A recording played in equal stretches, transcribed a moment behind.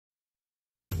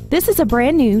This is a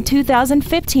brand new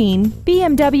 2015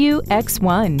 BMW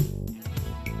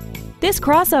X1. This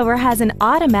crossover has an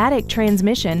automatic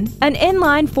transmission, an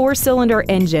inline 4-cylinder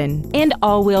engine, and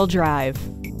all-wheel drive.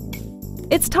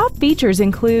 Its top features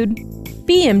include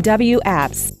BMW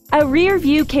apps, a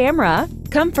rear-view camera,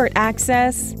 comfort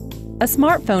access, a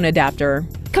smartphone adapter,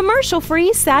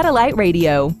 commercial-free satellite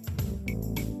radio,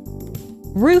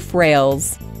 roof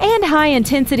rails, and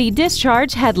high-intensity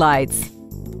discharge headlights.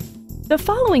 The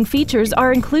following features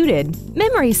are included: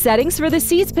 memory settings for the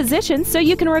seat's position so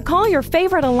you can recall your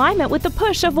favorite alignment with the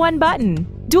push of one button,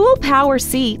 dual power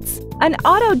seats, an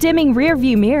auto-dimming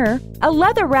rear-view mirror, a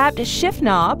leather-wrapped shift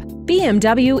knob,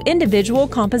 BMW individual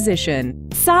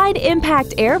composition, side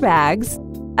impact airbags,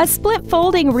 a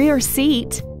split-folding rear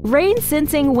seat,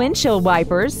 rain-sensing windshield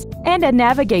wipers, and a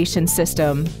navigation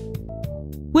system.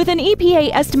 With an EPA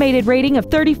estimated rating of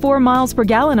 34 miles per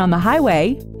gallon on the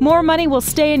highway, more money will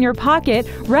stay in your pocket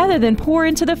rather than pour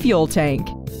into the fuel tank.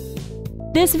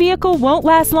 This vehicle won't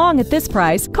last long at this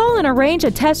price. Call and arrange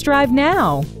a test drive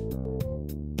now.